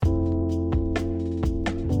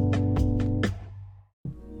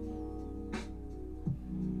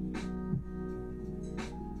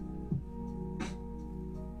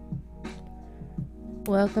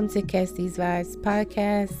Welcome to Catch These Vibes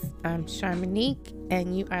podcast. I'm Charmonique,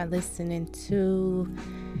 and you are listening to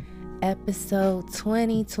episode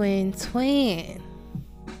 20 twin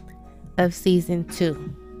of season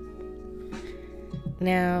 2.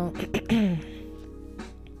 Now,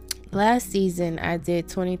 last season I did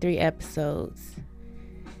 23 episodes.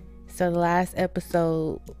 So the last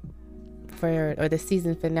episode or the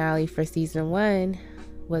season finale for season 1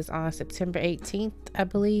 was on September 18th, I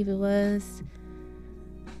believe it was.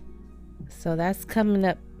 So that's coming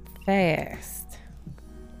up fast.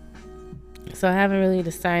 So I haven't really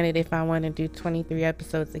decided if I want to do 23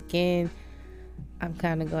 episodes again. I'm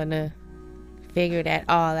kind of going to figure that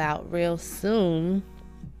all out real soon.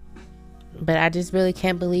 But I just really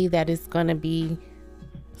can't believe that it's going to be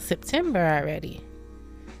September already.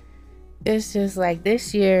 It's just like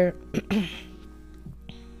this year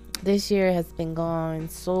has been going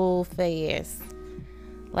so fast.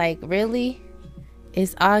 Like, really?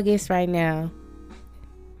 It's August right now,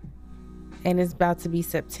 and it's about to be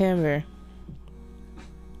September.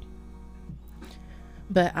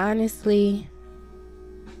 But honestly,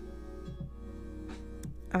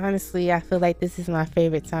 I feel like this is my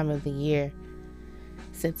favorite time of the year.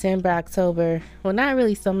 September, October. Well, not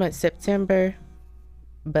really so much September,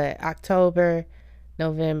 but October,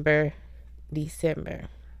 November, December,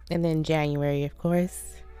 and then January, of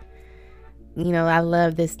course. You know, I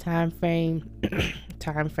love this time frame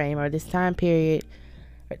or this time period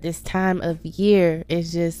or this time of year.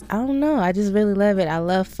 It's just, I don't know, I just really love it. I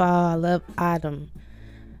love fall, I love autumn.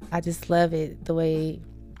 I just love it, the way,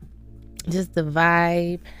 just the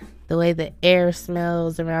vibe, the way the air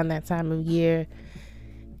smells around that time of year.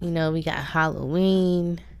 You know, we got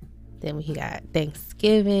Halloween, then we got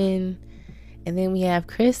Thanksgiving, and then we have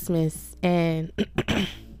Christmas. And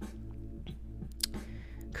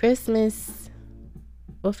Christmas,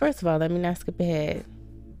 well, first of all, let me not skip ahead.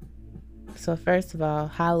 So first of all,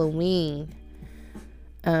 Halloween.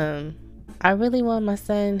 I really want my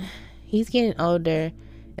son, he's getting older.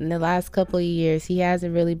 In the last couple of years, he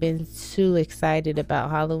hasn't really been too excited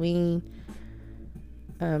about Halloween.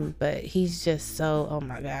 But he's just so, oh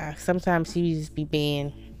my God. Sometimes he just be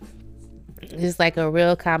being just like a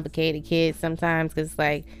real complicated kid sometimes, because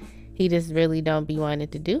like he just really don't be wanting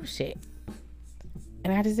to do shit.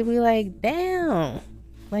 And I just be like, damn.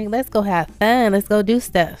 Like, let's go have fun. Let's go do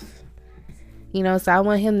stuff. You know, so I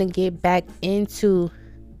want him to get back into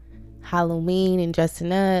Halloween and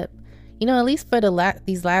dressing up. You know, at least for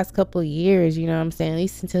these last couple of years, you know what I'm saying? At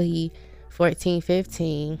least until he 14,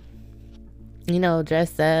 15. You know,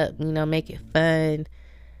 dress up, you know, make it fun.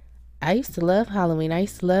 I used to love Halloween. I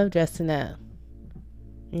used to love dressing up.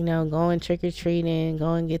 You know, going trick-or-treating,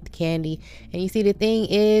 going get the candy. And you see, the thing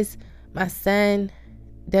is, my son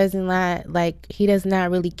does not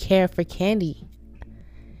really care for candy,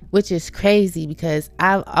 which is crazy because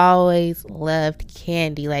I've always loved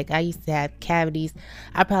candy. Like, I used to have cavities.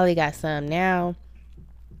 I probably got some now.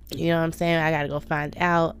 You know what I'm saying? I gotta go find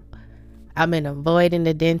out. I've been avoiding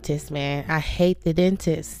the dentist, man. I hate the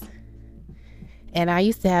dentist. And I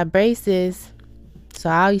used to have braces, so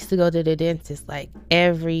I used to go to the dentist like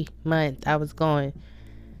every month. I was going.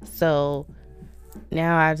 So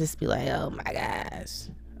now I just be like, oh my gosh,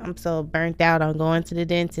 I'm so burnt out on going to the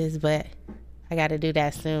dentist, but I got to do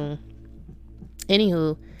that soon.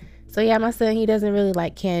 Anywho, so yeah, my son, he doesn't really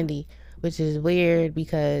like candy, which is weird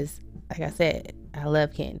because, like I said, I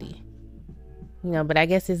love candy. You know, but I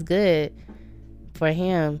guess it's good for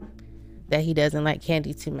him that he doesn't like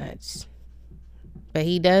candy too much. But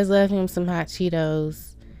he does love him some hot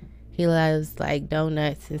Cheetos. He loves like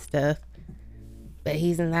donuts and stuff. But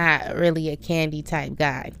he's not really a candy type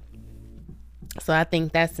guy. So I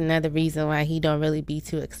think that's another reason why he don't really be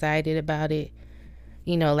too excited about it.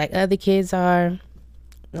 You know, like other kids are.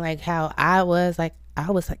 Like how I was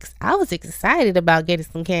excited about getting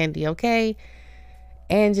some candy, okay?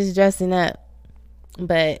 And just dressing up.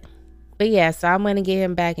 But yeah, so I'm going to get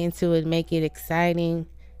him back into it, make it exciting,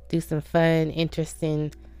 do some fun,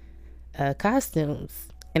 interesting costumes.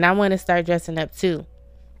 And I want to start dressing up too.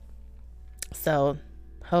 So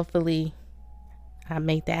hopefully I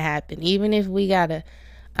make that happen. Even if we gotta,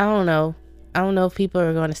 I don't know if people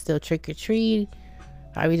are going to still trick or treat.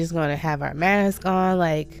 Are we just going to have our mask on?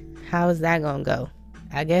 Like, how is that going to go?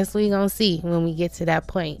 I guess we going to see when we get to that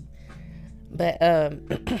point. But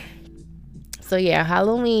so yeah,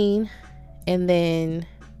 Halloween, and then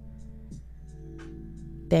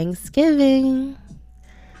Thanksgiving.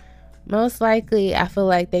 Most likely, I feel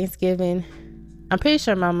like Thanksgiving, I'm pretty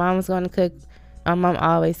sure my mom's going to cook. My mom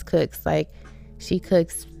always cooks. Like, she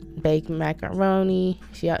cooks baked macaroni.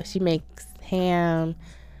 She makes ham.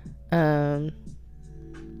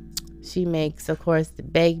 She makes, of course, the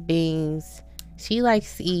baked beans. She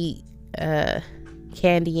likes to eat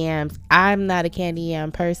candy yams. I'm not a candy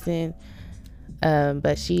yam person,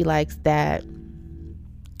 but she likes that.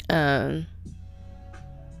 Um,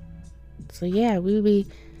 so yeah, we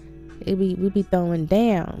be throwing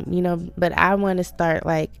down, But I want to start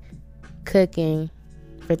like cooking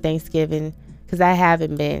for Thanksgiving because I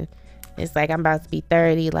haven't been. It's like I'm about to be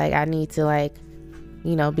 30. Like I need to like,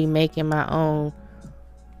 be making my own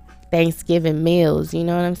Thanksgiving meals. You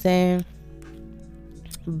know what I'm saying?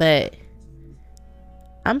 But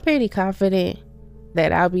I'm pretty confident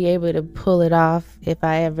that I'll be able to pull it off if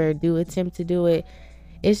I ever do attempt to do it.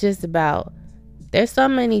 It's just about, there's so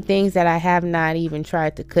many things that I have not even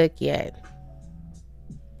tried to cook yet.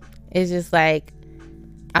 It's just like,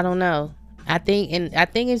 I don't know. I think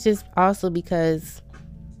it's just also because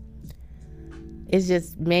it's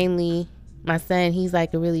just mainly my son. He's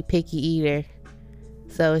like a really picky eater.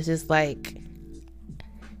 So it's just like,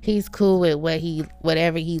 he's cool with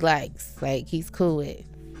whatever he likes. Like he's cool with,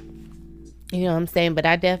 you know what I'm saying? But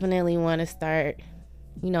I definitely want to start,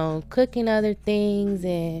 cooking other things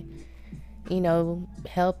and,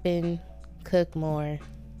 helping cook more.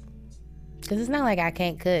 Cause it's not like I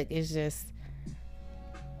can't cook. It's just,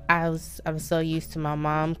 I'm so used to my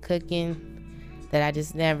mom cooking that I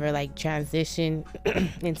just never like transitioned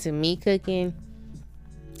into me cooking.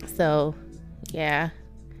 So yeah,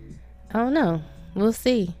 I don't know. We'll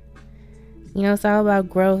see. It's all about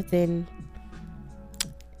growth and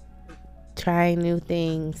trying new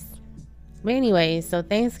things. But anyway, so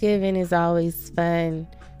Thanksgiving is always fun.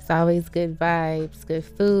 It's always good vibes, good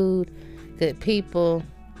food, good people.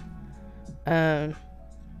 And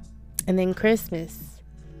then Christmas.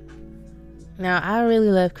 Now, I really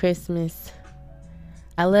love Christmas.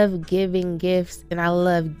 I love giving gifts and I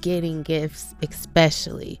love getting gifts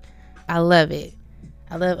especially. I love it.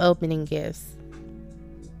 I love opening gifts.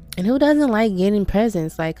 And who doesn't like getting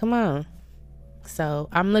presents? Like, come on. So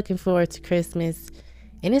I'm looking forward to Christmas.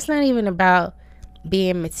 And it's not even about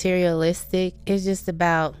being materialistic. It's just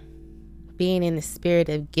about being in the spirit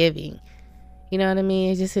of giving. You know what I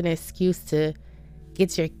mean? It's just an excuse to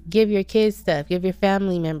give your kids stuff, give your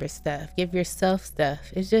family members stuff, give yourself stuff.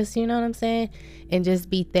 It's just, you know what I'm saying? And just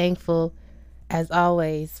be thankful as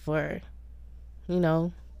always for,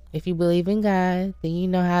 if you believe in God, then you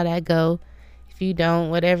know how that go. If you don't,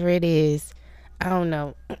 whatever it is, I don't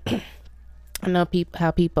know. I know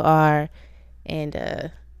how people are,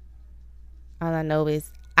 and all I know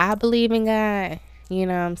is I believe in God. You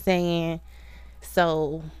know what I'm saying?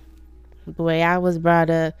 So the way I was brought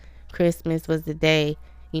up, Christmas was the day,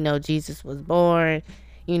 Jesus was born.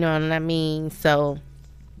 You know what I mean? So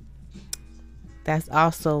that's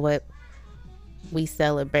also what we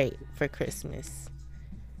celebrate for Christmas.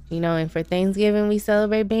 And for Thanksgiving, we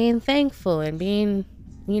celebrate being thankful and being,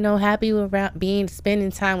 happy around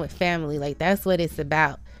spending time with family. Like that's what it's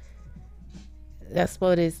about. That's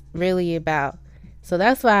what it's really about. So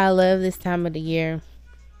that's why I love this time of the year.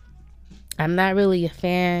 I'm not really a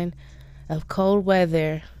fan of cold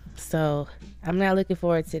weather, so I'm not looking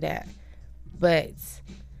forward to that. But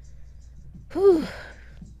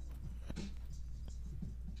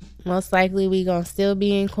most likely we gonna still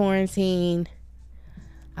be in quarantine.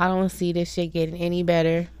 I don't see this shit getting any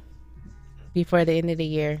better before the end of the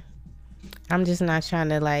year. I'm just not trying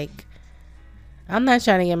to I'm not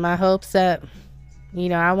trying to get my hopes up.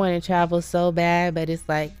 I want to travel so bad, but it's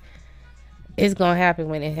like, it's going to happen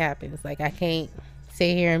when it happens. Like, I can't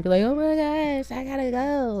sit here and be like, oh my gosh, I gotta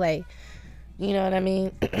go. Like, you know what I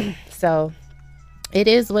mean? So, it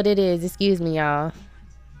is what it is. Excuse me, y'all.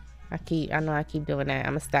 I know I keep doing that.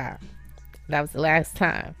 I'm gonna stop. That was the last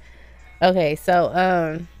time. Okay, so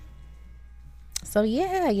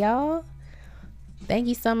yeah, y'all. Thank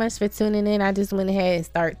you so much for tuning in. I just went ahead and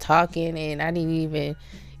start talking and I didn't even,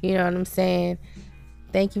 you know what I'm saying?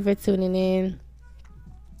 Thank you for tuning in.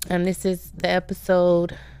 This is the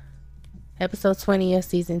episode 20 of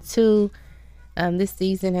season 2. This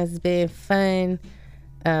season has been fun.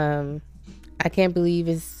 I can't believe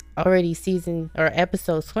it's already season or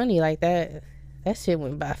episode 20 like that. That shit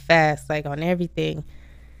went by fast, like on everything.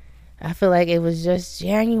 I feel like it was just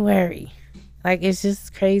January. Like, it's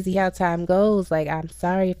just crazy how time goes. Like, I'm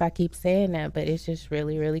sorry if I keep saying that, but it's just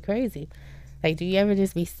really, really crazy. Like, do you ever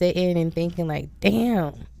just be sitting and thinking like,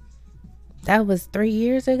 damn, that was 3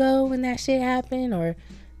 years ago when that shit happened, or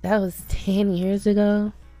that was 10 years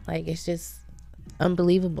ago? Like, it's just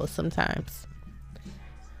unbelievable sometimes.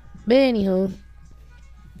 But anywho,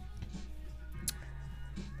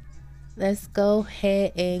 let's go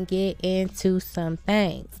ahead and get into some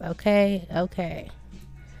things. Okay.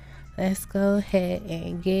 let's go ahead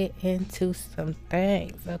and get into some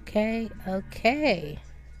things. Okay.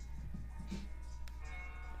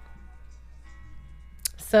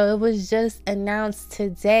 So it was just announced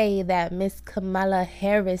today that Miss Kamala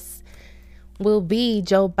Harris will be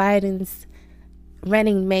Joe Biden's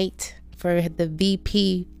running mate for the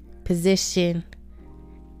VP position.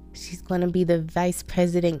 She's going to be the vice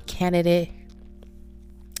president candidate.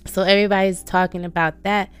 So everybody's talking about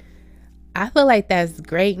that. I feel like that's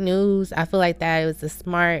great news. I feel like that was a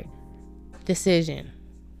smart decision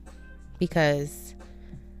because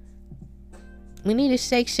we need to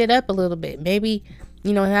shake shit up a little bit. Maybe,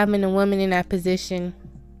 having a woman in that position,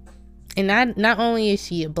 and not only is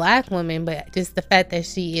she a black woman, but just the fact that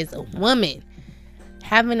she is a woman.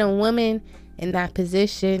 Having a woman in that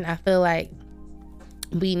position, I feel like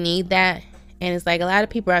we need that. And it's like a lot of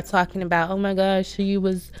people are talking about, oh my gosh, she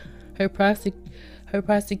was her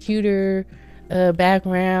prosecutor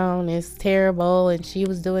background is terrible, and she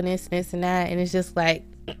was doing this and that. And it's just like,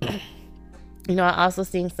 I also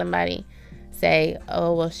seen somebody say,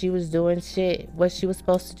 oh, well, she was doing shit what she was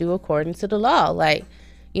supposed to do according to the law. Like,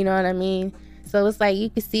 you know what I mean? So it's like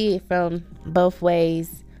you can see it from both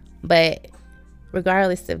ways. But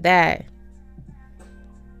regardless of that,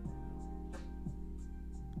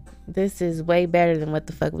 this is way better than what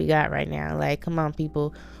the fuck we got right now. Like, come on,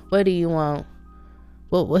 people. What do you want?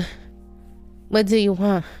 What do you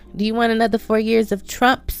want? Do you want another 4 years of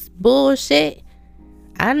Trump's bullshit?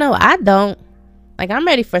 I know I don't. Like, I'm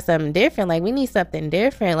ready for something different. Like, we need something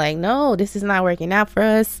different. Like, no, this is not working out for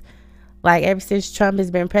us. Like, ever since Trump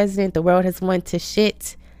has been president, the world has went to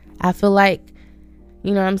shit. I feel like,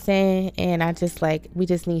 you know what I'm saying? And I just we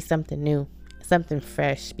just need something new, something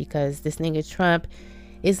fresh, because this nigga Trump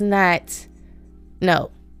is not,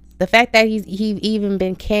 no. The fact that he even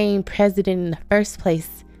became president in the first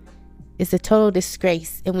place is a total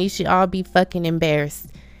disgrace, and we should all be fucking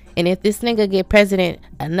embarrassed. And if this nigga get president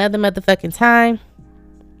another motherfucking time,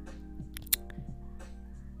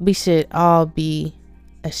 we should all be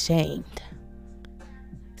ashamed.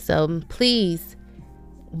 So please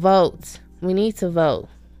vote. We need to vote.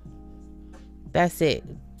 That's it.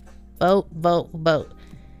 Vote.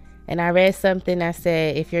 And I read something that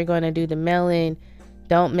said, if you're going to do the mail-in,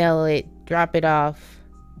 don't mail it. Drop it off.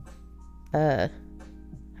 I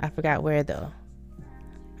forgot where though.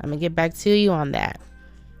 I'm going to get back to you on that,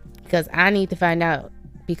 because I need to find out,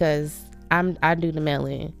 because I do the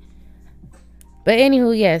mail-in. But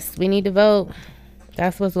anywho, yes, we need to vote.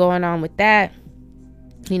 That's what's going on with that.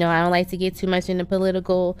 I don't like to get too much into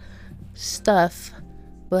political stuff,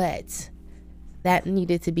 but that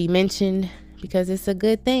needed to be mentioned because it's a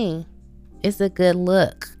good thing. It's a good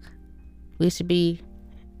look. We should be,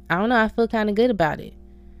 I don't know, I feel kind of good about it.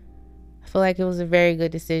 I feel like it was a very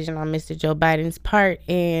good decision on Mr. Joe Biden's part,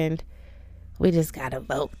 and we just gotta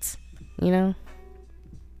vote,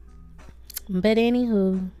 But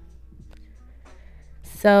anywho,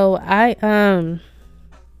 so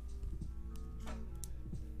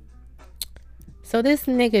so this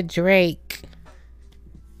nigga Drake,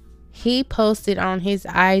 he posted on his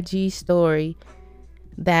IG story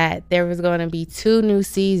that there was going to be 2 new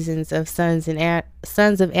seasons of Sons of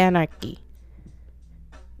Anarchy.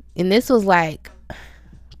 And this was like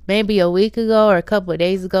maybe a week ago or a couple of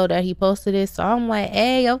days ago that he posted this. So I'm like,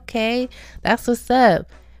 hey, okay, that's what's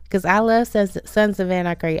up. Because I love Sons of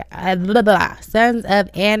Anarchy. Sons of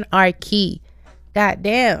Anarchy.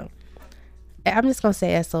 Goddamn. I'm just going to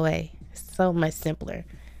say SOA. It's so much simpler.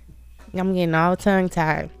 I'm getting all tongue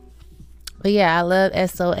tied. But yeah, I love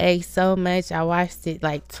SOA so much. I watched it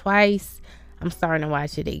like twice. I'm starting to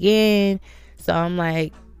watch it again. So I'm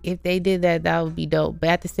like, if they did that, that would be dope. But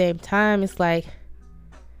at the same time, it's like,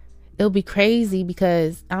 it'll be crazy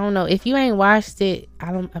because I don't know, if you ain't watched it,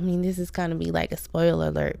 this is gonna be like a spoiler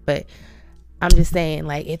alert, but I'm just saying,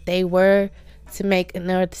 like, if they were to make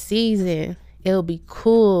another season, it'll be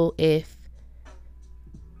cool if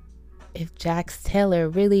Jax Taylor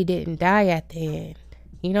really didn't die at the end.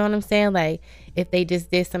 You know what I'm saying? Like, if they just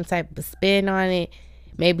did some type of spin on it,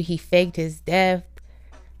 maybe he faked his death,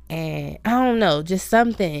 and I don't know, just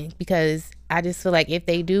something, because I just feel like if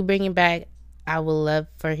they do bring it back, I would love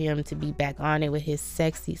for him to be back on it with his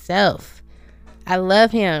sexy self. I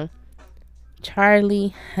love him.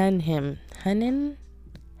 Charlie Hunnam. I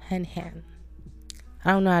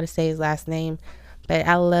don't know how to say his last name, but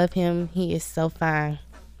I love him. He is so fine.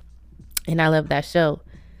 And I love that show.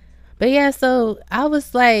 But yeah, so I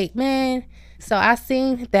was like, man, so I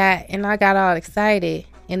seen that and I got all excited.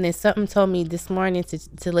 And then something told me this morning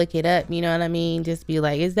to look it up. You know what I mean? Just be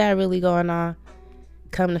like, is that really going on?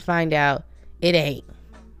 Come to find out, it ain't.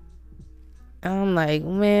 I'm like,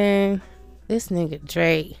 man, this nigga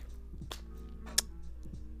Drake.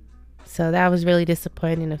 So that was really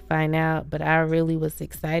disappointing to find out, but I really was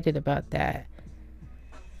excited about that.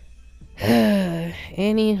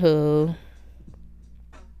 Anywho.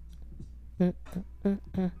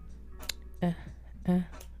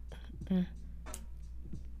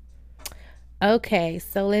 Okay,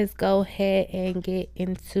 so let's go ahead and get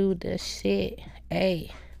into the shit.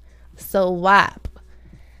 Hey, so WAP.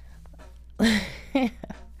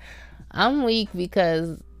 I'm weak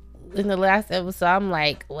because in the last episode, I'm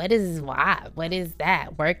like, what is WAP? What is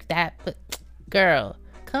that? Work that? But girl,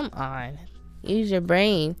 come on. Use your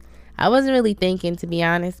brain. I wasn't really thinking, to be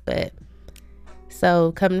honest, but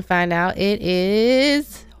so come to find out, it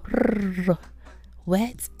is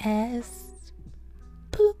wet as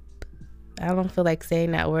poop. I don't feel like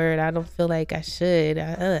saying that word. I don't feel like I should.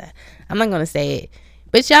 I'm not gonna say it,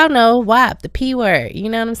 but y'all know WAP, the P word. You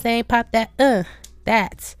know what I'm saying? Pop that.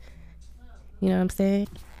 That. You know what I'm saying?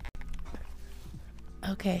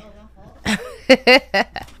 Okay.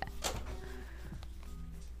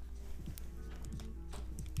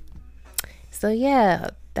 So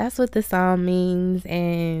yeah, that's what the song means,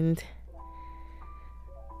 and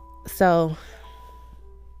so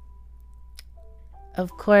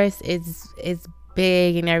of course it's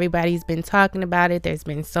big and everybody's been talking about it. There's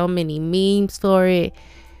been so many memes for it.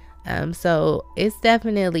 So it's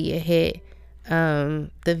definitely a hit.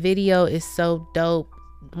 The video is so dope.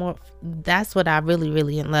 That's what I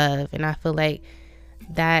really love, and I feel like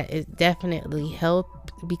that is definitely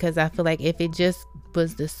helped, because I feel like if it just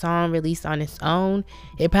was the song released on its own,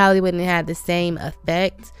 it probably wouldn't have the same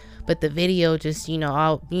effect. But the video just,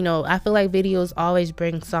 I feel like videos always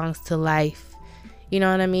bring songs to life. You know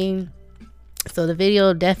what I mean? So the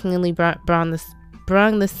video definitely brought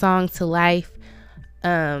the song to life.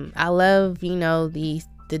 I love, the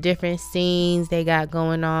different scenes they got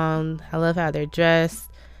going on. I love how they're dressed.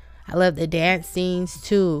 I love the dance scenes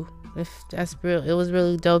too. That's real. It was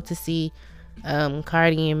really dope to see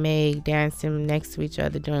Cardi and Meg dancing next to each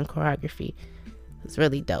other doing choreography. It's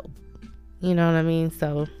really dope. You know what I mean?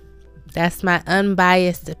 So that's my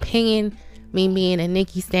unbiased opinion. Me being a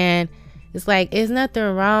Nicki stan, it's like, there's nothing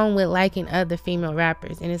wrong with liking other female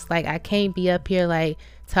rappers, and it's like, I can't be up here like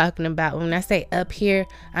talking about, when I say up here,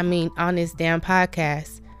 I mean on this damn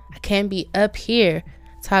podcast. I can't be up here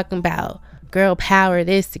talking about girl power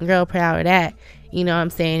this and girl power that, you know what I'm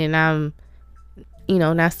saying, and I'm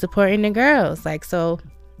not supporting the girls. Like, so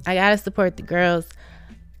I gotta support the girls.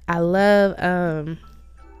 I love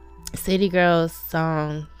City Girls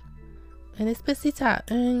song, and it's pussy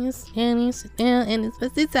top, and it's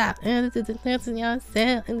pussy top, I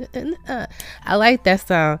like that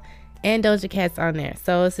song, and Doja Cat's on there.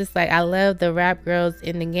 So it's just like, I love the rap girls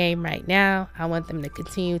in the game right now. I want them to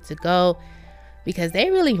continue to go, because they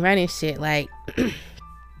really running shit. Like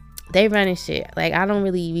they running shit. Like, I don't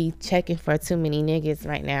really be checking for too many niggas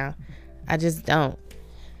right now. I just don't.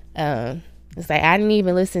 It's like, I didn't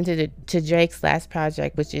even listen to Drake's last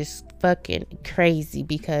project, which is fucking crazy,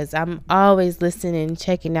 because I'm always listening and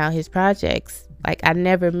checking out his projects. Like, I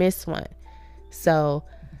never miss one. So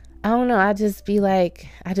I don't know. I just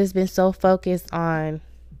been so focused on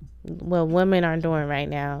what women are doing right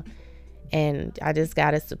now, and I just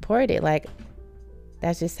gotta support it. Like,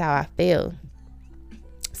 that's just how I feel.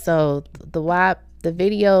 So the WAP, the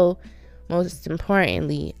video, most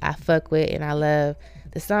importantly, I fuck with and I love.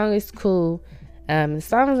 The song is cool. The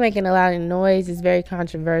song is making a lot of noise. It's very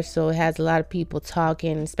controversial. It has a lot of people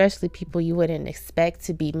talking, especially people you wouldn't expect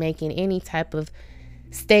to be making any type of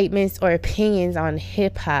statements or opinions on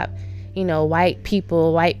hip hop. White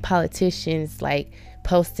people, white politicians, like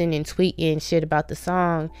posting and tweeting shit about the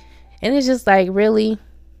song. And it's just like, really?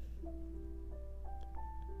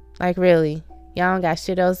 Like, really? Y'all don't got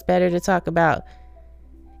shit else better to talk about?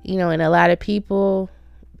 And a lot of people,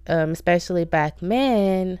 especially black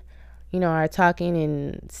men, are talking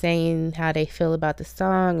and saying how they feel about the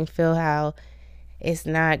song, and feel how it's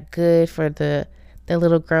not good for the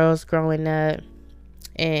little girls growing up,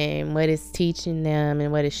 and what it's teaching them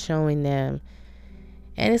and what it's showing them.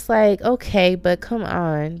 And it's like, okay, but come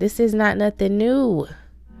on, this is not nothing new.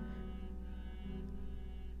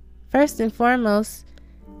 First and foremost,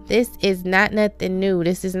 this is not nothing new.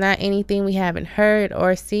 This is not anything we haven't heard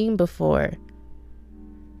or seen before.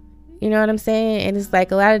 You know what I'm saying? And it's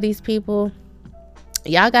like, a lot of these people,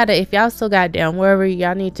 if y'all so goddamn worried,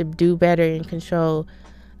 y'all need to do better and control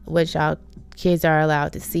what y'all kids are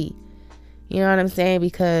allowed to see. You know what I'm saying?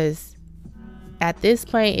 Because at this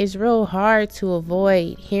point, it's real hard to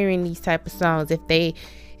avoid hearing these type of songs. If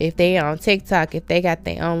they on TikTok, if they got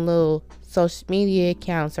their own little social media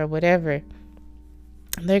accounts or whatever,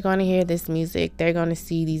 they're going to hear this music, they're going to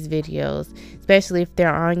see these videos, especially if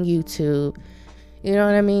they're on YouTube. You know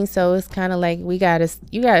what I mean? So it's kind of like you got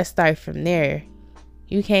to start from there.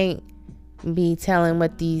 You can't be telling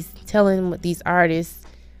these artists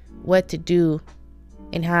what to do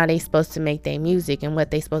and how they supposed to make their music and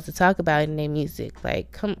what they supposed to talk about in their music.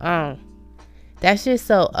 Like, come on. That's just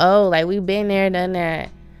so old. Like, we've been there, done that.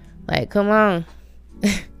 Like, come on.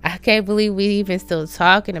 I can't believe we even still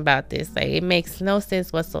talking about this. Like, it makes no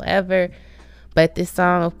sense whatsoever. But this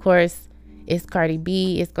song, of course, is Cardi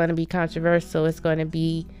B. It's going to be controversial. It's going to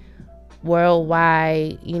be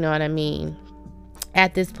worldwide. You know what I mean?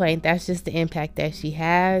 At this point, that's just the impact that she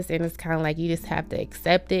has. And it's kind of like you just have to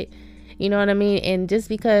accept it. You know what I mean? And just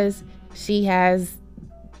because she has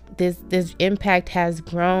this impact has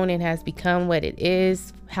grown and has become what it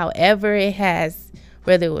is, however it has,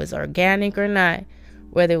 whether it was organic or not,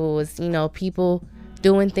 whether it was, people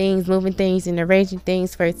doing things, moving things, and arranging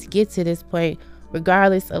things for it to get to this point,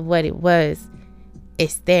 regardless of what it was,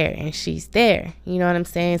 it's there and she's there. You know what I'm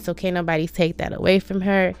saying? So can't nobody take that away from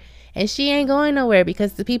her. And she ain't going nowhere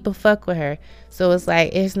because the people fuck with her. So it's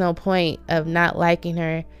like, there's no point of not liking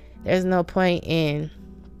her. There's no point in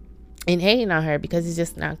hating on her because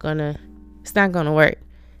it's not gonna work.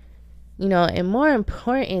 And more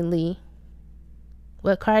importantly,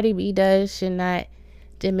 what Cardi B does should not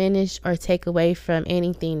diminish or take away from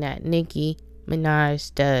anything that Nicki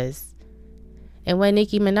Minaj does. And what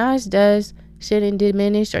Nicki Minaj does shouldn't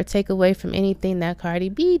diminish or take away from anything that Cardi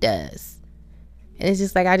B does. And it's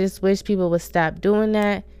just like, I just wish people would stop doing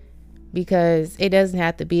that, because it doesn't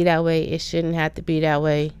have to be that way. It shouldn't have to be that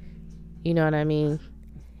way. You know what I mean?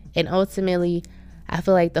 And ultimately, I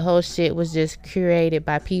feel like the whole shit was just created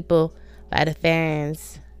by people, by the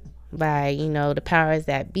fans, by, the powers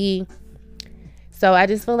that be. So I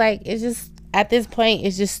just feel like it's just, at this point,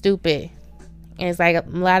 it's just stupid. And it's like a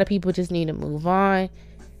lot of people just need to move on.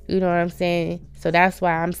 You know what I'm saying? So that's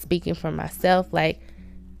why I'm speaking for myself. Like,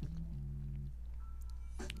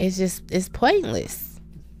 it's pointless.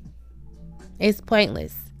 It's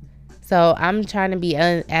pointless. So I'm trying to be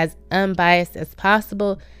as unbiased as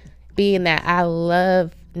possible, being that I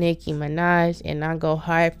love Nicki Minaj and I go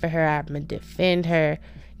hard for her. I'm going to defend her.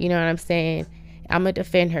 You know what I'm saying? I'm going to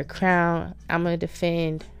defend her crown. I'm going to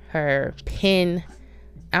defend her pen.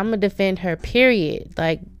 I'm going to defend her, period.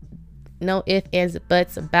 Like, no ifs, ands,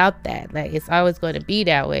 buts about that. Like, it's always going to be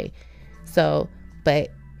that way. So, but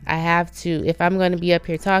I have to, if I'm going to be up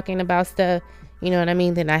here talking about stuff, you know what I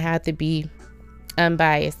mean? Then I have to be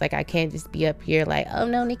unbiased. Like, I can't just be up here like, oh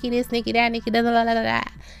no, Nicki this, Nicki that, Nicki da da da da da.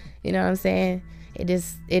 You know what I'm saying?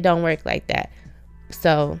 It don't work like that.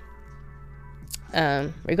 So,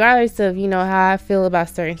 regardless of, how I feel about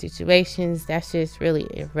certain situations, that's just really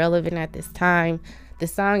irrelevant at this time. The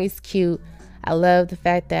song is cute. I love the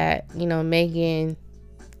fact that, Megan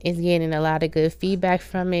is getting a lot of good feedback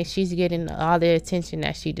from it. She's getting all the attention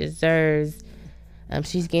that she deserves.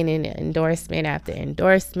 She's getting endorsement after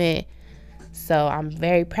endorsement. So I'm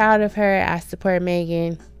very proud of her. I support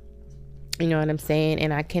Megan. You know what I'm saying?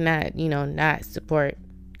 And I cannot, not support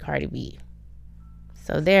Cardi B.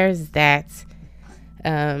 So there's that.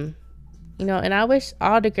 And I wish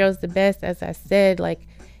all the girls the best. As I said, like,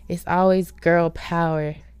 it's always girl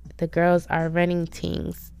power. The girls are running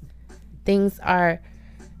things. Things are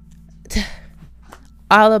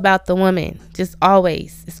all about the woman. Just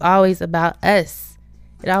always. It's always about us.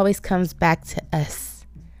 It always comes back to us.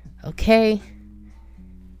 Okay?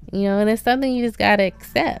 And it's something you just gotta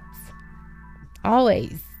accept.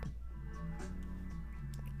 Always.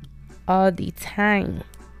 All the time.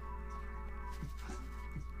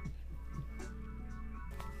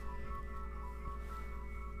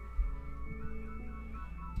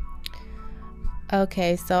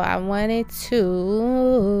 Okay, so I wanted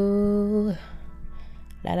to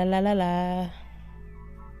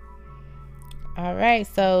all right,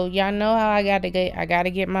 so y'all know how I gotta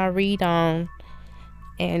get my read on.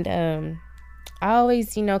 And I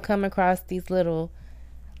always, come across these little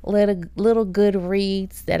good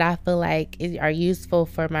reads that I feel like are useful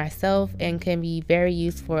for myself and can be very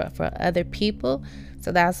useful for other people.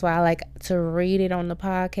 So that's why I like to read it on the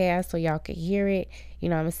podcast so y'all can hear it. You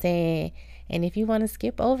know what I'm saying? And if you want to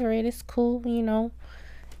skip over it, it's cool,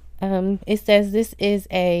 It says this is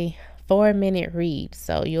a 4-minute read.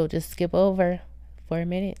 So you'll just skip over 4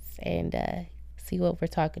 minutes and see what we're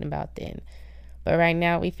talking about then. But right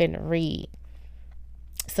now we finna read.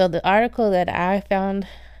 So the article that I found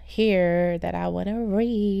here that I want to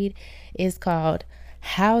read is called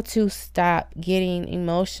How to Stop Getting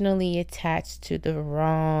Emotionally Attached to the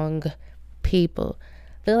Wrong People.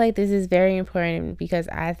 feel like this is very important because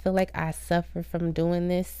I feel like I suffer from doing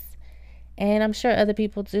this, and I'm sure other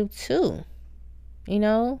people do too, you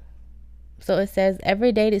know? So it says,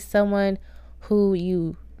 ever dated someone who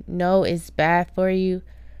you know is bad for you,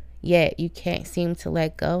 yet you can't seem to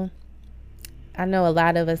let go? I know a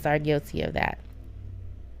lot of us are guilty of that.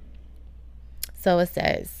 So it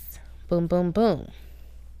says, boom, boom, boom.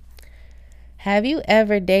 Have you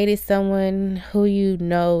ever dated someone who you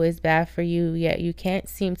know is bad for you, yet you can't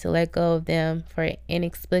seem to let go of them for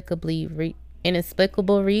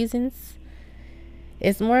inexplicable reasons?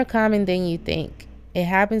 It's more common than you think. It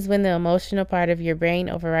happens when the emotional part of your brain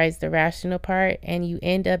overrides the rational part, and you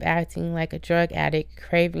end up acting like a drug addict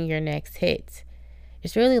craving your next hit.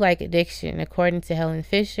 It's really like addiction, according to Helen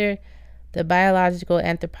Fisher, the biological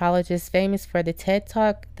anthropologist famous for the TED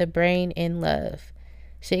Talk, The Brain in Love.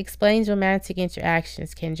 She explains romantic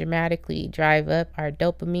interactions can dramatically drive up our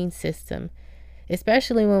dopamine system,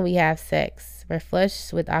 especially when we have sex. We're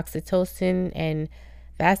flushed with oxytocin and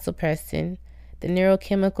vasopressin, the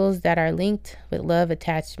neurochemicals that are linked with love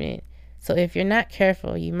attachment. So if you're not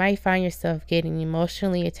careful, you might find yourself getting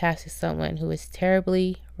emotionally attached to someone who is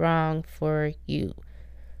terribly wrong for you.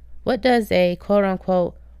 What does a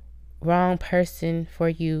quote-unquote wrong person for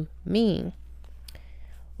you mean?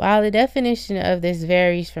 While the definition of this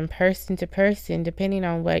varies from person to person depending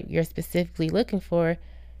on what you're specifically looking for,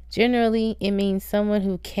 generally it means someone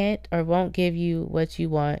who can't or won't give you what you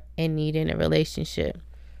want and need in a relationship.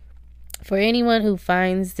 For anyone who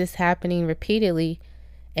finds this happening repeatedly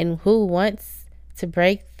and who wants to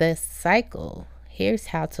break the cycle, here's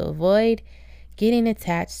how to avoid getting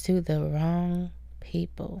attached to the wrong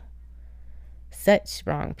people. Such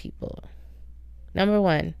wrong people. Number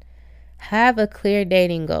 1, have a clear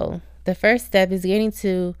dating goal. The first step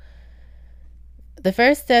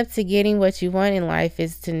to getting what you want in life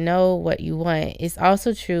is to know what you want. It's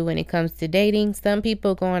also true when it comes to dating. Some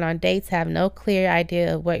people going on dates have no clear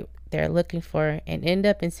idea of what they're looking for and end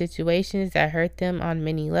up in situations that hurt them on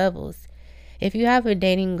many levels. If you have a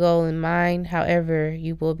dating goal in mind, however,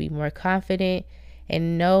 you will be more confident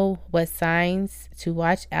and know what signs to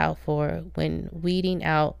watch out for when weeding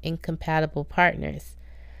out incompatible partners.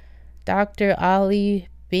 Dr. Ali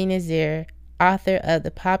Benazir, author of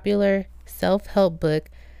the popular self-help book,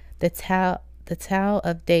 The Tao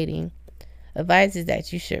of Dating, advises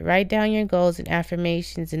that you should write down your goals and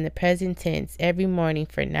affirmations in the present tense every morning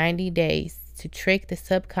for 90 days to trick the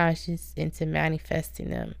subconscious into manifesting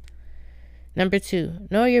them. Number 2,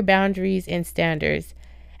 know your boundaries and standards.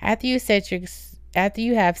 After you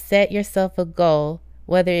have set yourself a goal,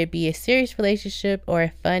 whether it be a serious relationship or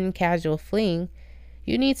a fun, casual fling,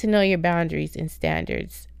 you need to know your boundaries and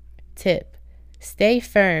standards. Tip: stay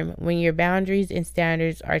firm when your boundaries and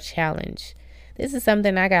standards are challenged. This is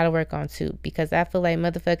something I gotta work on too, because I feel like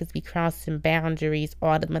motherfuckers be crossing boundaries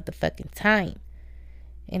all the motherfucking time.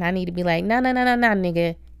 And I need to be like, nah,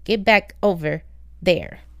 nigga. Get back over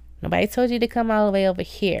there. Nobody told you to come all the way over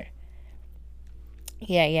here.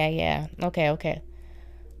 Yeah. Okay.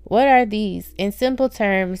 What are these? In simple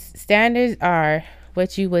terms, standards are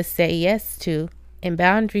what you would say yes to, and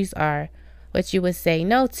boundaries are what you would say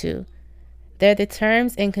no to. They're the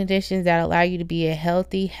terms and conditions that allow you to be a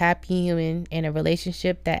healthy, happy human in a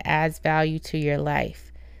relationship that adds value to your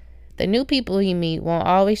life. The new people you meet won't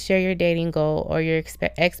always share your dating goal or your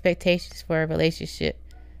expectations for a relationship.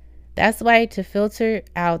 That's why, to filter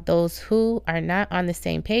out those who are not on the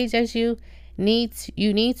same page as you need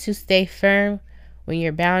to stay firm when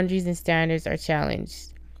your boundaries and standards are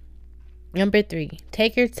challenged. Number 3,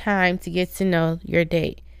 take your time to get to know your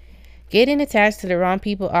date. Getting attached to the wrong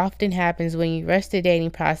people often happens when you rush the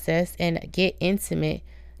dating process and get intimate,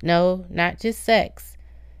 no, not just sex,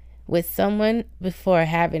 with someone before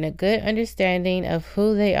having a good understanding of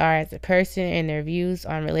who they are as a person and their views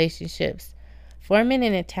on relationships. Forming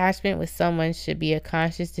an attachment with someone should be a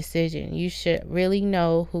conscious decision. You should really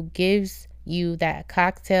know who gives you that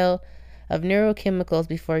cocktail of neurochemicals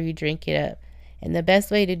before you drink it up. And the best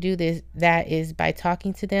way to do that is by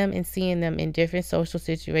talking to them and seeing them in different social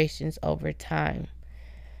situations over time.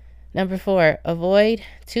 Number 4, avoid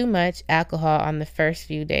too much alcohol on the first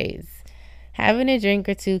few days. Having a drink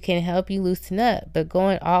or two can help you loosen up, but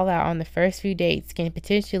going all out on the first few dates can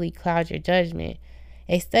potentially cloud your judgment.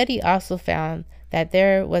 A study also found that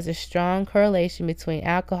there was a strong correlation between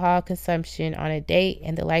alcohol consumption on a date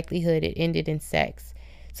and the likelihood it ended in sex.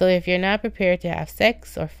 So if you're not prepared to have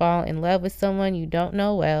sex or fall in love with someone you don't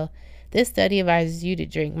know well, this study advises you to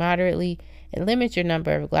drink moderately and limit your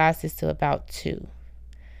number of glasses to about 2.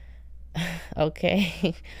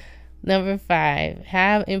 Okay. Number 5,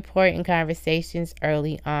 have important conversations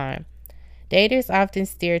early on. Daters often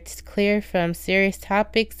steer clear from serious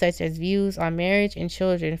topics such as views on marriage and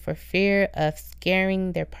children for fear of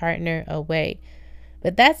scaring their partner away.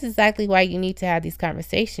 But that's exactly why you need to have these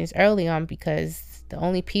conversations early on, because the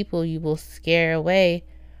only people you will scare away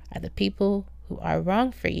are the people who are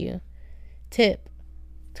wrong for you. Tip: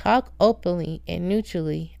 talk openly and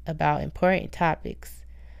neutrally about important topics.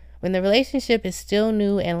 When the relationship is still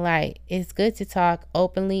new and light, it's good to talk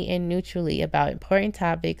openly and neutrally about important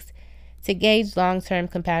topics to gauge long-term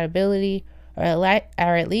compatibility, or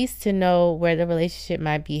at least to know where the relationship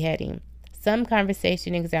might be heading. Some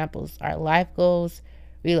conversation examples are life goals,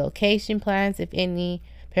 relocation plans, if any,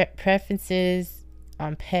 preferences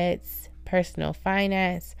on pets, personal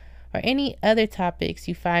finance, or any other topics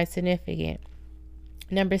you find significant.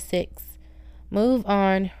 Number 6, move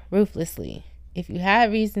on ruthlessly. If you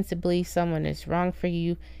have reason to believe someone is wrong for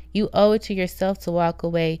you, you owe it to yourself to walk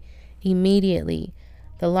away immediately.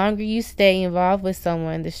 The longer you stay involved with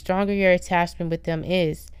someone, the stronger your attachment with them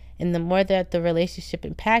is, and the more that the relationship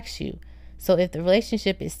impacts you. So if the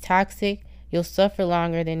relationship is toxic, you'll suffer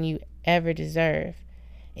longer than you ever deserve.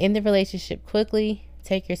 End the relationship quickly,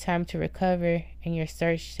 take your time to recover, and your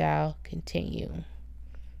search shall continue.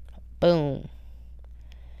 Boom.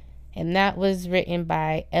 And that was written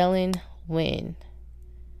by Ellen Wynn.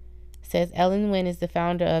 Says Ellen Wynn is the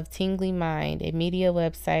founder of Tingly Mind, a media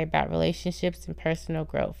website about relationships and personal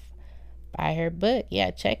growth. Buy her book.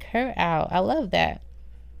 Yeah, check her out. I love that.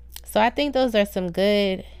 So I think those are some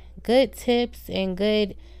good tips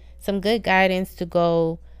and some good guidance to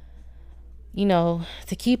go,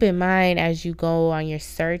 to keep in mind as you go on your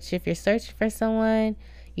search. If you're searching for someone,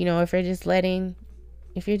 if you're just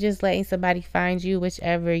letting somebody find you,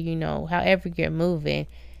 whichever, however you're moving,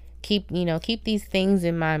 keep these things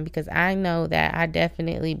in mind, because I know that I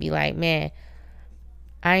definitely be like, man,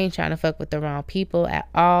 I ain't trying to fuck with the wrong people at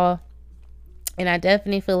all. And I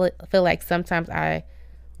definitely feel like sometimes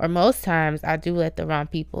most times I do let the wrong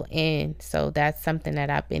people in. So that's something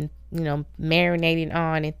that I've been, marinating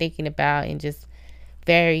on and thinking about, and just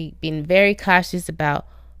being very cautious about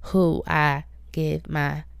who I give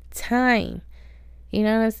my time. You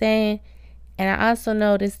know what I'm saying? And I also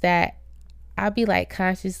noticed that I'll be like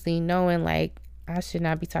consciously knowing like I should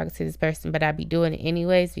not be talking to this person, but I be doing it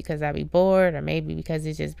anyways because I be bored, or maybe because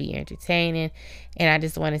it just be entertaining, and I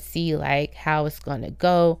just want to see like how it's going to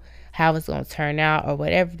go, how it's going to turn out, or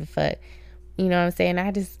whatever the fuck. You know what I'm saying?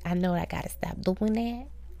 I know I got to stop doing that.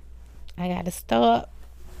 I got to stop.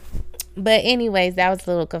 But anyways, that was a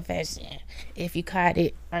little confession, if you caught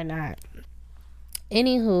it or not.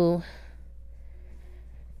 Anywho,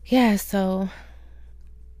 yeah, so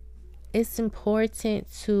it's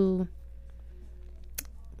important to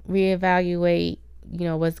reevaluate,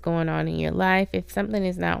 what's going on in your life. If something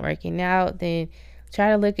is not working out, then try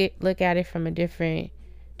to look at it from a different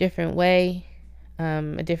way,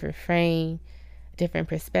 a different frame, a different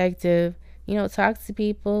perspective. Talk to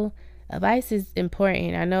people. Advice is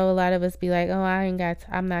important. I know a lot of us be like, oh,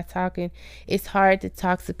 I'm not talking. It's hard to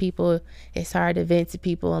talk to people. It's hard to vent to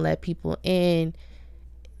people and let people in.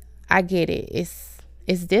 I get it.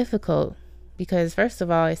 It's difficult because, first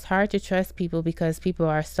of all, it's hard to trust people because people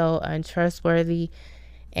are so untrustworthy,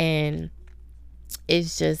 and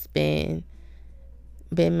it's just been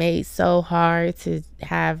made so hard to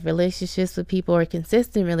have relationships with people, or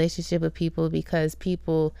consistent relationship with people, because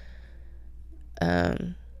people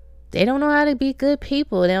they don't know how to be good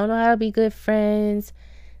people. They don't know how to be good friends.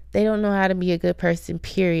 They don't know how to be a good person,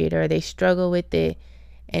 period, or they struggle with it.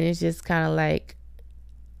 And it's just kind of like,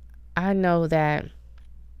 I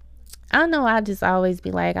just always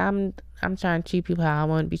be like, I'm trying to treat people how I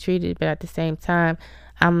want to be treated, but at the same time,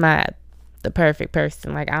 I'm not the perfect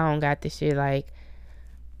person. Like, I don't got this shit, like,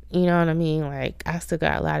 you know what I mean? Like, I still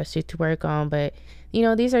got a lot of shit to work on, but,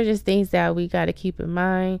 these are just things that we got to keep in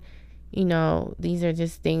mind. These are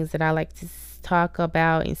just things that I like to talk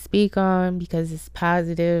about and speak on because it's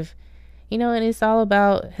positive, and it's all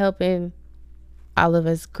about helping all of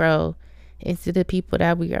us grow into the people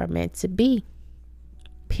that we are meant to be.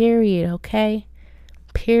 Period, okay?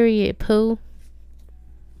 Period, poo.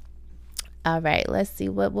 All right, let's see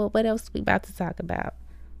what else we about to talk about.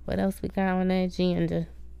 What else we got on the agenda?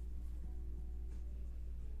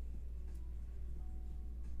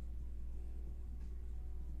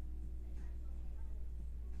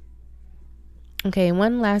 Okay,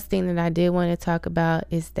 one last thing that I did want to talk about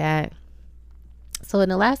is that, so in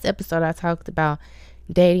the last episode I talked about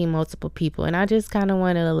dating multiple people, and I just kind of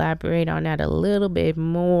want to elaborate on that a little bit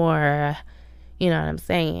more. You know what I'm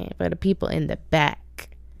saying? For the people in the back,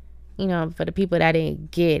 for the people that didn't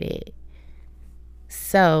get it.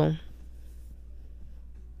 So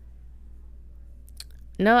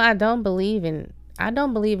No, I don't believe in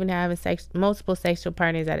having multiple sexual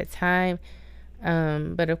partners at a time.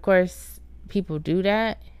 But of course, people do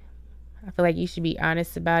that. I feel like you should be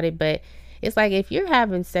honest about it. But it's like if you're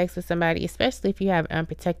having sex with somebody, especially if you have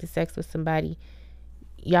unprotected sex with somebody,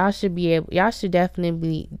 y'all should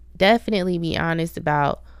definitely be honest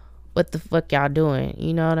about what the fuck y'all doing.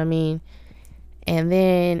 You know what I mean? And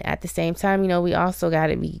then at the same time, we also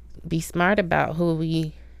gotta be smart about who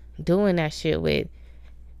we doing that shit with.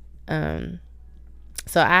 So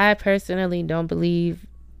I personally don't believe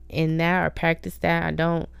in that or practice that.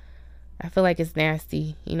 I feel like it's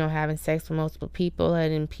nasty, having sex with multiple people,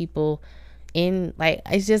 and then people in, like,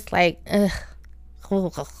 it's just like, ugh,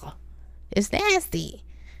 it's nasty.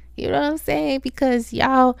 You know what I'm saying? Because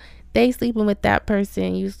they sleeping with that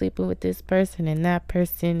person, you sleeping with this person and that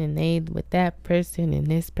person, and they with that person and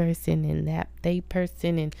this person and that they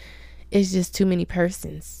person, and it's just too many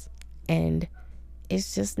persons, and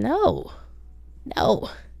it's just no.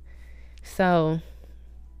 So,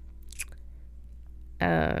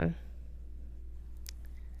 I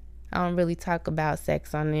don't really talk about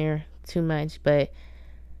sex on there too much, but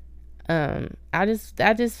I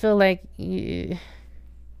just feel like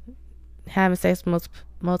having sex with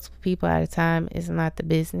multiple people at a time is not the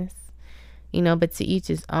business, but to each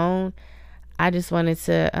his own. I just wanted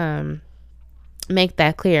to make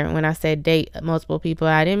that clear. When I said date multiple people,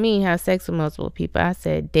 I didn't mean have sex with multiple people. I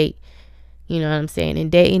said date. You know what I'm saying?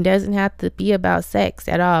 And dating doesn't have to be about sex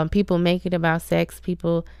at all. People make it about sex.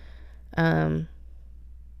 People are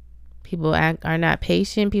not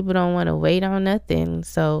patient. People don't want to wait on nothing.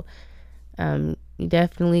 So you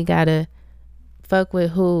definitely gotta fuck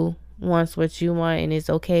with who wants what you want and is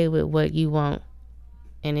okay with what you want,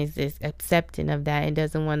 and is just accepting of that, and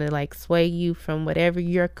doesn't want to like sway you from whatever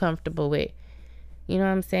you're comfortable with. You know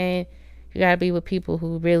what I'm saying? You gotta be with people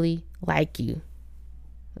who really like you.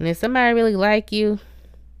 And if somebody really like you,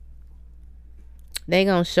 they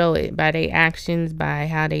gonna show it by their actions, by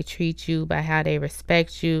how they treat you, by how they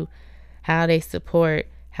respect you, how they support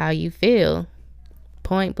how you feel,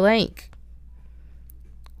 point blank.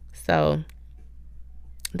 So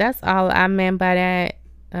that's all I meant by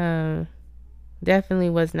that. Definitely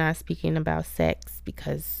was not speaking about sex,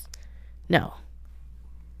 because no.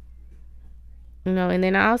 And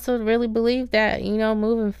then I also really believe that,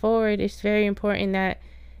 moving forward, it's very important that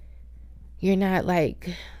you're not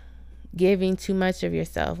like giving too much of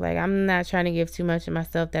yourself. Like, I'm not trying to give too much of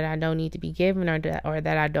myself that I don't need to be given, or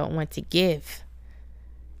that I don't want to give.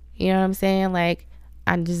 You know what I'm saying? Like,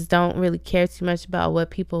 I just don't really care too much about what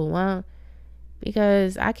people want,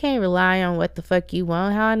 because I can't rely on what the fuck you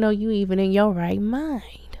want. How I know you even in your right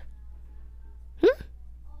mind?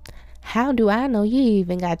 How do I know you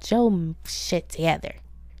even got your shit together?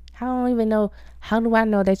 I don't even know. How do I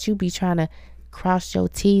know that you be trying to cross your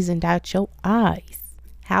T's and dot your I's?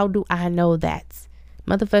 How do I know that?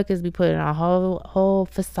 Motherfuckers be putting on whole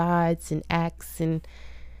facades and acts, and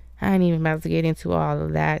I ain't even about to get into all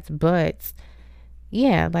of that. But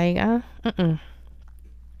yeah, like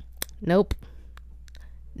nope.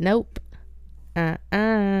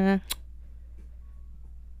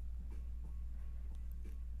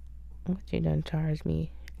 What you done charge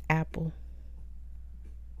me, Apple?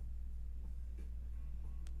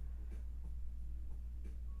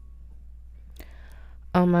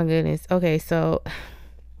 Oh my goodness. Okay, so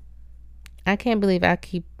I can't believe I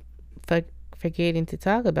keep forgetting to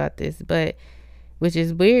talk about this, but which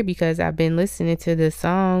is weird because I've been listening to the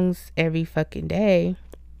songs every fucking day.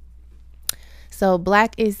 So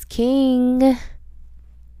Black is King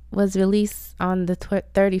was released on the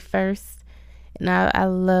 31st, and I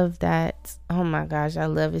love that. Oh my gosh, I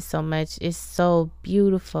love it so much. It's so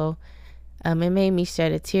beautiful. It made me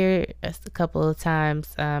shed a tear a couple of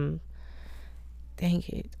times. Dang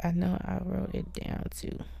it, I know I wrote it down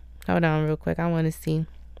too. Hold on real quick, I want to see,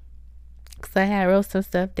 because I had wrote some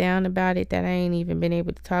stuff down about it that I ain't even been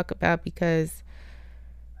able to talk about, because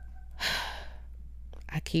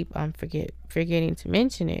I keep on forgetting to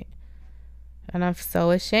mention it, and I'm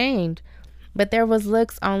so ashamed. But there was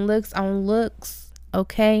looks on looks.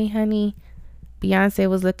 Okay, honey, Beyonce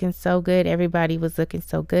was looking so good. Everybody was looking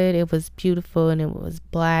so good. It was beautiful, and it was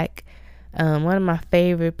black. One of my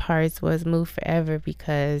favorite parts was Move Forever,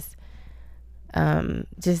 because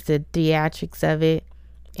just the theatrics of it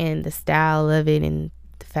and the style of it, and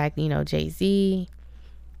the fact, Jay-Z's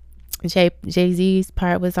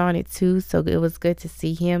part was on it too, so it was good to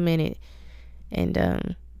see him in it. And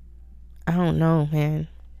I don't know, man.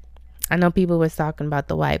 I know people was talking about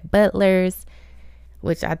the white butlers,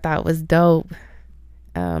 which I thought was dope.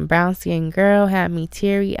 Brown Skin Girl had me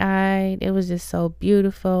teary-eyed. It was just so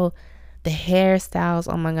beautiful. The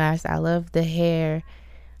hairstyles, oh my gosh, I love the hair.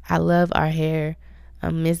 I love our hair.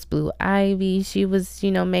 Miss Blue Ivy, she was,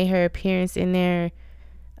 made her appearance in there.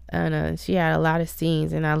 And she had a lot of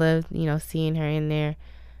scenes, and I love, seeing her in there.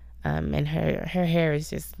 And her hair is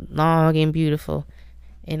just long and beautiful.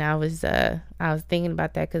 And I was thinking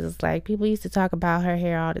about that because it's like people used to talk about her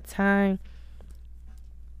hair all the time.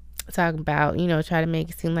 Talk about, try to make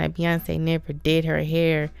it seem like Beyonce never did her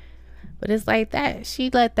hair. But it's like that.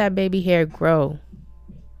 She let that baby hair grow.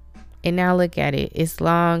 And now look at it. It's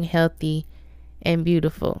long, healthy, and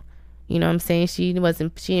beautiful. You know what I'm saying? She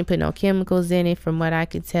didn't put no chemicals in it from what I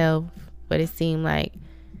could tell. But it seemed like,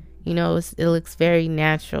 it looks very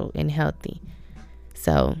natural and healthy.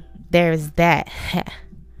 So there's that.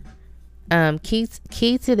 Key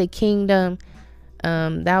to the Kingdom.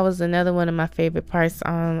 That was another one of my favorite parts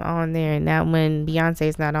on there. And that when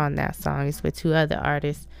Beyonce's not on that song, it's with two other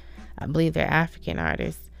artists. I believe they're African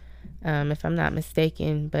artists, if I'm not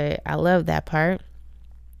mistaken. But I love that part.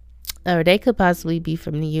 Or they could possibly be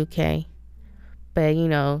from the UK. But,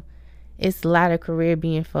 it's a lot of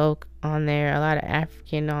Caribbean folk on there. A lot of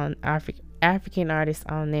African artists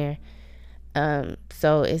on there.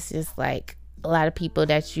 So it's just like a lot of people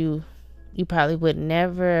that you probably would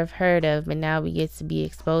never have heard of, but now we get to be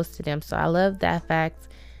exposed to them. So I love that fact.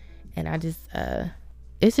 And I just,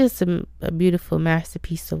 it's just a beautiful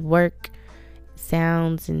masterpiece of work,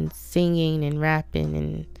 sounds and singing and rapping,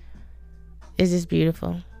 and it's just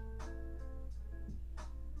beautiful.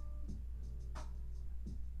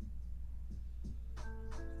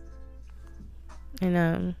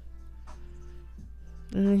 And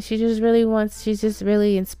she's just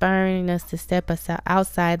really inspiring us to step us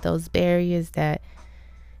outside those barriers that,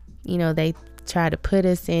 they try to put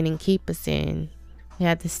us in and keep us in. We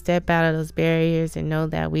have to step out of those barriers and know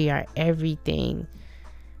that we are everything.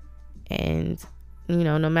 And,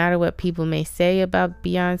 no matter what people may say about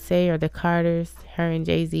Beyonce or the Carters, her and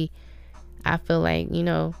Jay-Z, I feel like,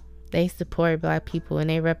 they support Black people and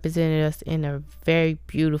they represented us in a very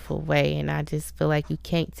beautiful way. And I just feel like you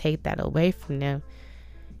can't take that away from them.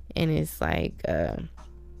 And it's like,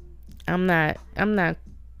 I'm not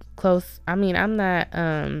close. I mean,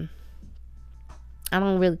 I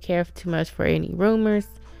don't really care too much for any rumors,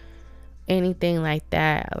 anything like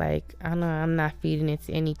that. Like, I know I'm not feeding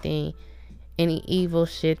into anything, any evil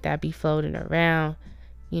shit that be floating around.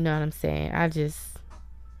 You know what I'm saying? I just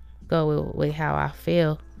go with how I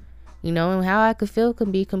feel, and how I could feel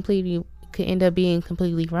could end up being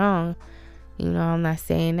completely wrong. I'm not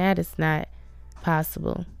saying that it's not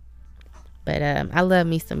possible. But I love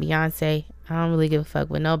me some Beyonce. I don't really give a fuck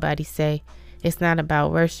what nobody say. It's not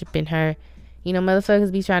about worshiping her.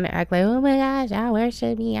 Motherfuckers be trying to act like, oh my gosh, I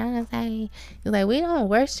worship Beyonce. It's like, we don't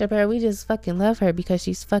worship her. We just fucking love her because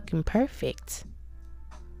she's fucking perfect.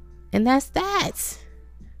 And that's that.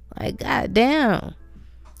 Like, goddamn.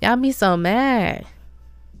 Y'all be so mad.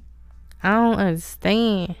 I don't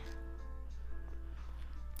understand.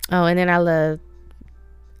 Oh, and then I love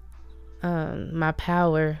My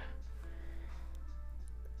Power.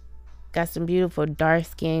 Got some beautiful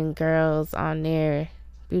dark-skinned girls on there.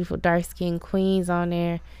 Beautiful dark-skinned queens on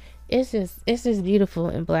there. It's just beautiful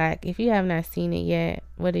in Black. If you have not seen it yet,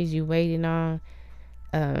 what is you waiting on?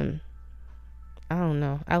 I don't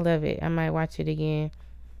know. I love it. I might watch it again.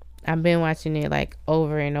 I've been watching it like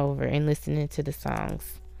over and over and listening to the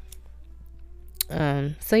songs.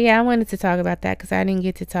 So yeah, I wanted to talk about that because I didn't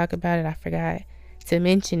get to talk about it. I forgot to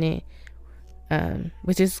mention it.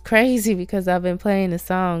 Which is crazy because I've been playing the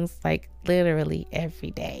songs like literally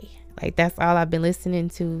every day. Like that's all I've been listening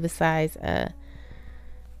to besides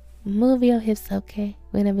Move Your Hips Okay.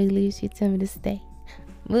 Whenever you leave, she tell me to stay.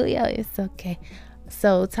 Move your hips okay.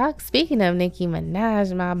 So speaking of Nicki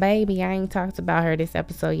Minaj, my baby, I ain't talked about her this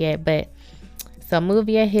episode yet, but so Move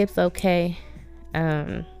Your Hips Okay.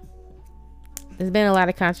 There's been a lot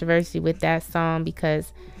of controversy with that song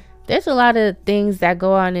because there's a lot of things that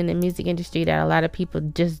go on in the music industry that a lot of people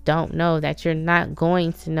just don't know, that you're not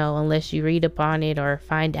going to know unless you read up on it or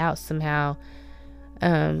find out somehow.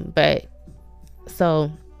 But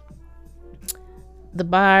so the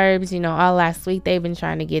Barbs, all last week they've been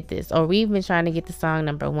trying to get this, or we've been trying to get the song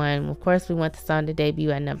 #1. Of course, we want the song to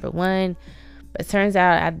debut at #1, but it turns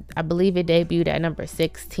out I believe it debuted at number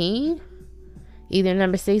 16, either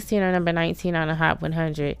number 16 or number 19 on the Hot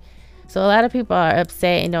 100. So a lot of people are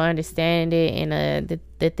upset and don't understand it. And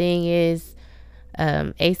the thing is,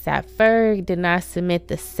 ASAP Ferg did not submit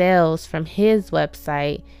the sales from his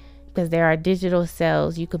website because there are digital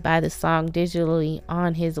sales. You could buy the song digitally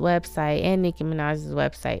on his website and Nicki Minaj's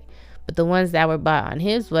website. But the ones that were bought on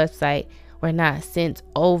his website were not sent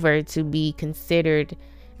over to be considered,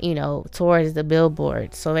 towards the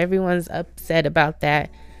Billboard. So everyone's upset about that.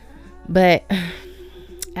 But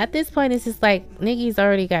at this point, it's just like Nicki's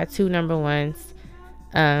already got 2 number ones.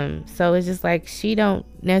 So it's just like she don't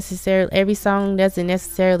necessarily, every song doesn't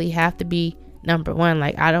necessarily have to be number 1.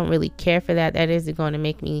 Like, I don't really care for that. That isn't going to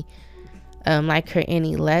make me like her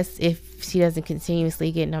any less if she doesn't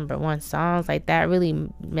continuously get number 1 songs. Like, that really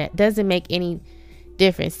doesn't make any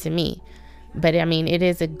difference to me. But I mean, it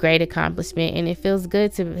is a great accomplishment, and it feels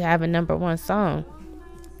good to have a number 1 song.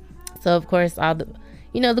 So of course,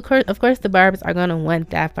 of course the Barbs are gonna want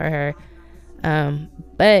that for her.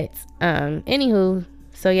 But anywho,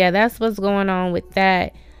 so yeah, that's what's going on with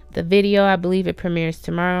that. The video, I believe it premieres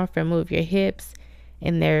tomorrow for Move Your Hips,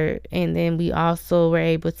 and then we also were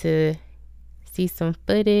able to see some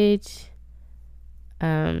footage.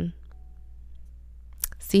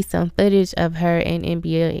 See some footage of her and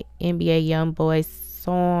NBA YoungBoy's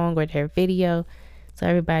song or their video. So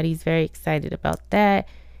everybody's very excited about that.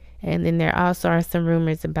 And then there also are some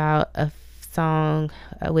rumors about a song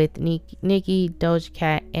with Nicki, Doja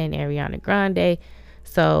Cat, and Ariana Grande.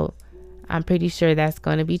 So I'm pretty sure that's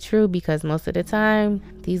going to be true, because most of the time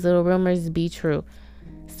these little rumors be true.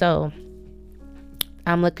 So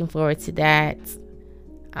I'm looking forward to that.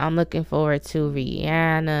 I'm looking forward to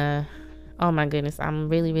Rihanna. Oh my goodness, I'm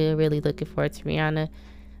really, really, really looking forward to Rihanna.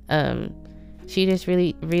 She just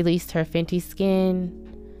really released her Fenty Skin.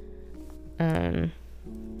 Her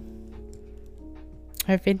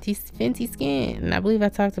Fenty Skin. And I believe I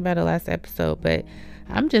talked about it last episode, but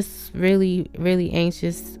I'm just really, really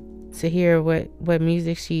anxious to hear what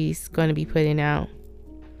music she's going to be putting out.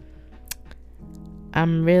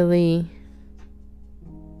 I'm really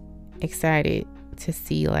excited to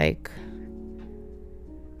see, like,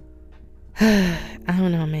 I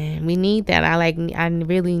don't know, man. We need that. I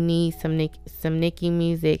really need some Nicki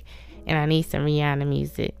music, and I need some Rihanna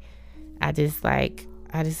music. I just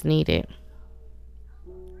need it.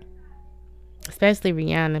 Especially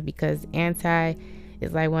Rihanna, because Anti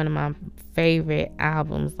is like one of my favorite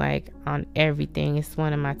albums, like on everything. It's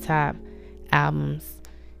one of my top albums,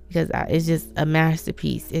 because it's just a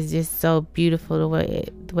masterpiece. It's just so beautiful the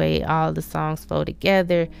way all the songs flow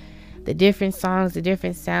together. The different songs, the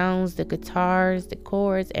different sounds, the guitars, the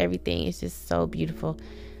chords, everything is just so beautiful.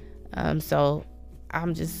 So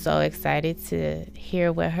I'm just so excited to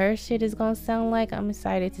hear what her shit is gonna sound like. I'm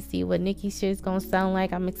excited to see what Nicki's shit is gonna sound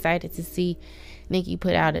like. I'm excited to see Nicki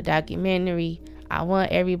put out a documentary. I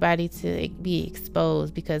want everybody to be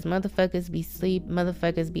exposed, because motherfuckers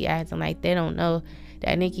be acting like they don't know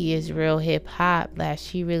that Nicki is real hip hop. That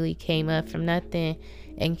she really came up from nothing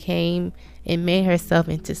and came and made herself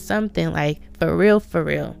into something, like, for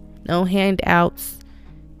real. No handouts.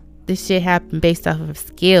 This shit happened based off of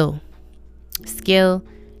skill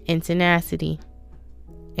and tenacity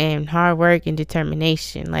and hard work and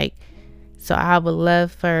determination. Like, so I would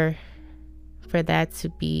love for that to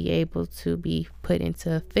be able to be put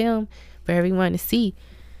into a film for everyone to see,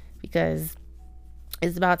 because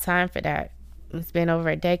it's about time for that. It's been over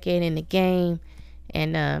a decade in the game,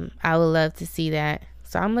 and I would love to see that.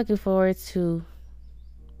 So I'm looking forward to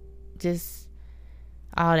just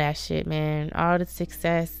all that shit, man. All the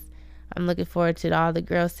success. I'm looking forward to all the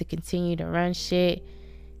girls to continue to run shit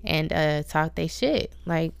and talk they shit.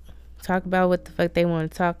 Like, talk about what the fuck they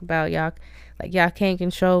want to talk about. Y'all can't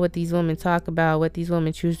control what these women talk about, what these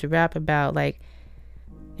women choose to rap about. Like,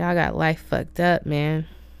 y'all got life fucked up, man.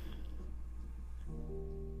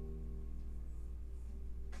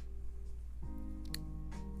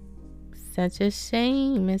 Such a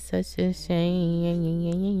shame. It's such a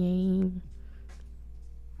shame.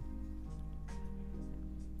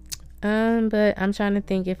 But I'm trying to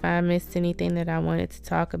think if I missed anything that I wanted to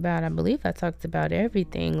talk about. I believe I talked about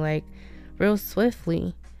everything, like, real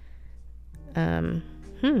swiftly.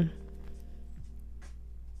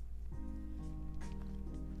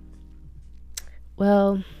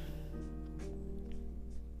 Well,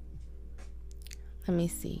 let me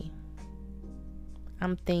see.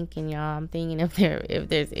 I'm thinking, y'all. I'm thinking if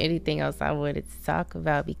there's anything else I wanted to talk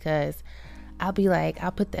about, because I'll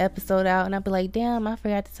put the episode out and I'll be like, damn, I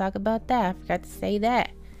forgot to talk about that. I forgot to say that.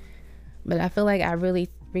 But I feel like I really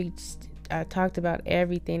I talked about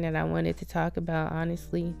everything that I wanted to talk about,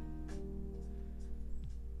 honestly.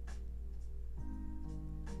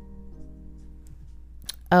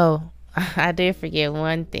 Oh, I did forget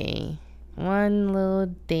one thing. One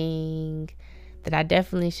little thing that I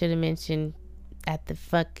definitely should have mentioned at the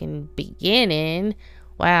fucking beginning.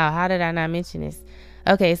 Wow, how did I not mention this?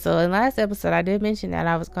 Okay, so in last episode I did mention that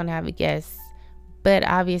I was gonna have a guest, but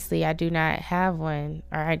obviously I do not have one,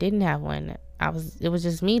 or I didn't have one. It was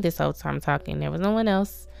just me this whole time talking. There was no one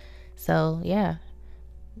else. So yeah,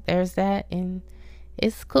 there's that. And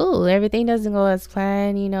it's cool. Everything doesn't go as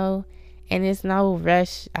planned, and it's no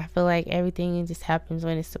rush. I feel like everything just happens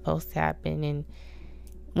when it's supposed to happen. And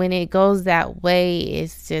when it goes that way,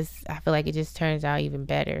 I feel like it just turns out even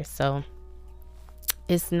better. So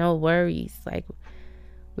it's no worries. Like,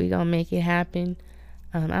 we gonna make it happen.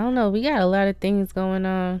 I don't know. We got a lot of things going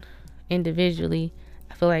on individually.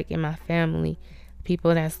 I feel like in my family,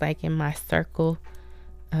 people that's like in my circle,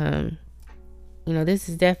 this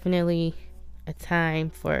is definitely a time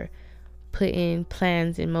for putting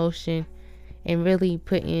plans in motion and really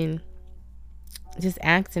just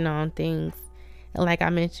acting on things. And like I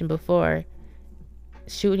mentioned before,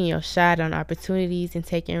 shooting your shot on opportunities and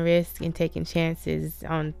taking risks and taking chances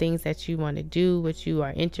on things that you want to do, what you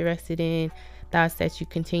are interested in, thoughts that you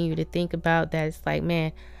continue to think about, that's like,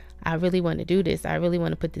 man, I really want to do this. I really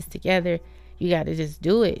want to put this together. You got to just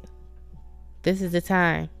do it. This is the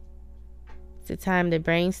time. It's the time to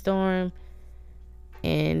brainstorm.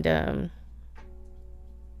 And,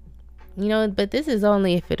 but this is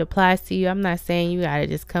only if it applies to you. I'm not saying you got to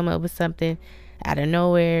just come up with something out of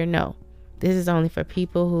nowhere. No. This is only for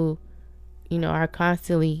people who, are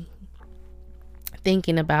constantly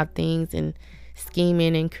thinking about things and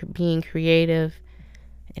scheming and being creative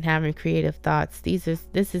and having creative thoughts. This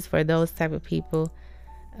is for those type of people.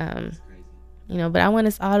 But I want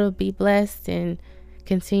us all to be blessed and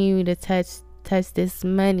continue to touch this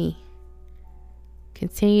money.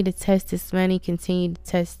 Continue to touch this money. Continue to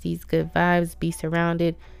touch these good vibes. Be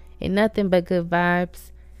surrounded in nothing but good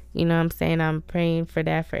vibes. You know what I'm saying? I'm praying for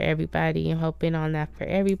that for everybody and hoping on that for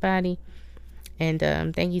everybody. And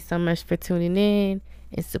thank you so much for tuning in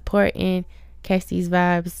and supporting. Catch these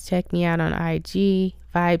vibes. Check me out on IG,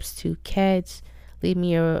 Vibes to Catch. Leave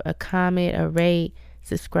me a comment, a rate,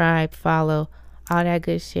 subscribe, follow, all that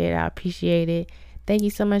good shit. I appreciate it. Thank you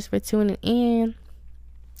so much for tuning in.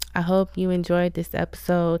 I hope you enjoyed this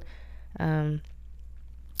episode. And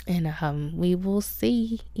we will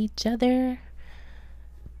see each other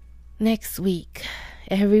next week.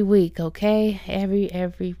 Every week, okay?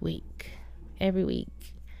 Every week.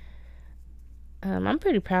 I'm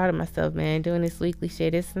pretty proud of myself, man, doing this weekly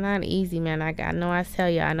shit. It's not easy, man. I know I tell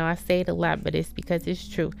you, I know I say it a lot, but it's because it's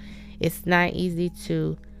true. It's not easy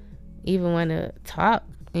to even want to talk,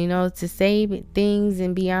 to say things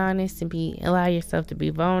and be honest and allow yourself to be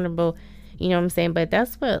vulnerable. You know what I'm saying? But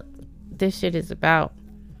that's what this shit is about.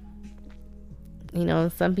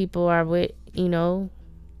 Some people are with,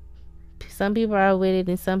 some people are with it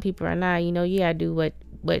and some people are not. You gotta do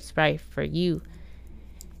what's right for you.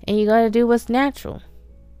 And you gotta do what's natural.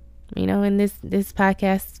 And this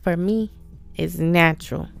podcast for me is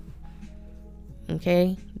natural.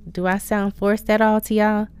 Okay? Do I sound forced at all to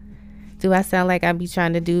y'all? Do I sound like I be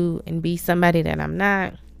trying to do and be somebody that I'm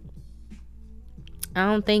not? I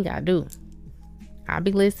don't think I do. I'll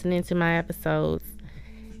be listening to my episodes.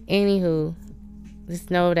 Anywho, just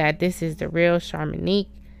know that this is the real Charmonique.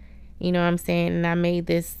 You know what I'm saying? And I made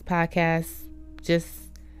this podcast just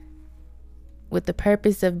with the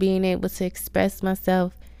purpose of being able to express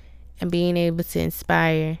myself and being able to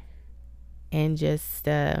inspire and just,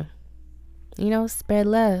 spread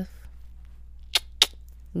love.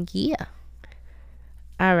 Yeah.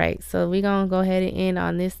 All right. So we're going to go ahead and end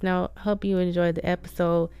on this note. Hope you enjoyed the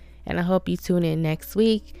episode and I hope you tune in next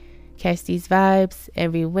week. Catch these vibes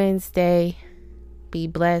every Wednesday. Be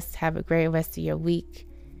blessed. Have a great rest of your week.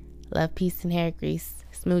 Love, peace, and hair grease.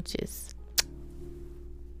 Smooches.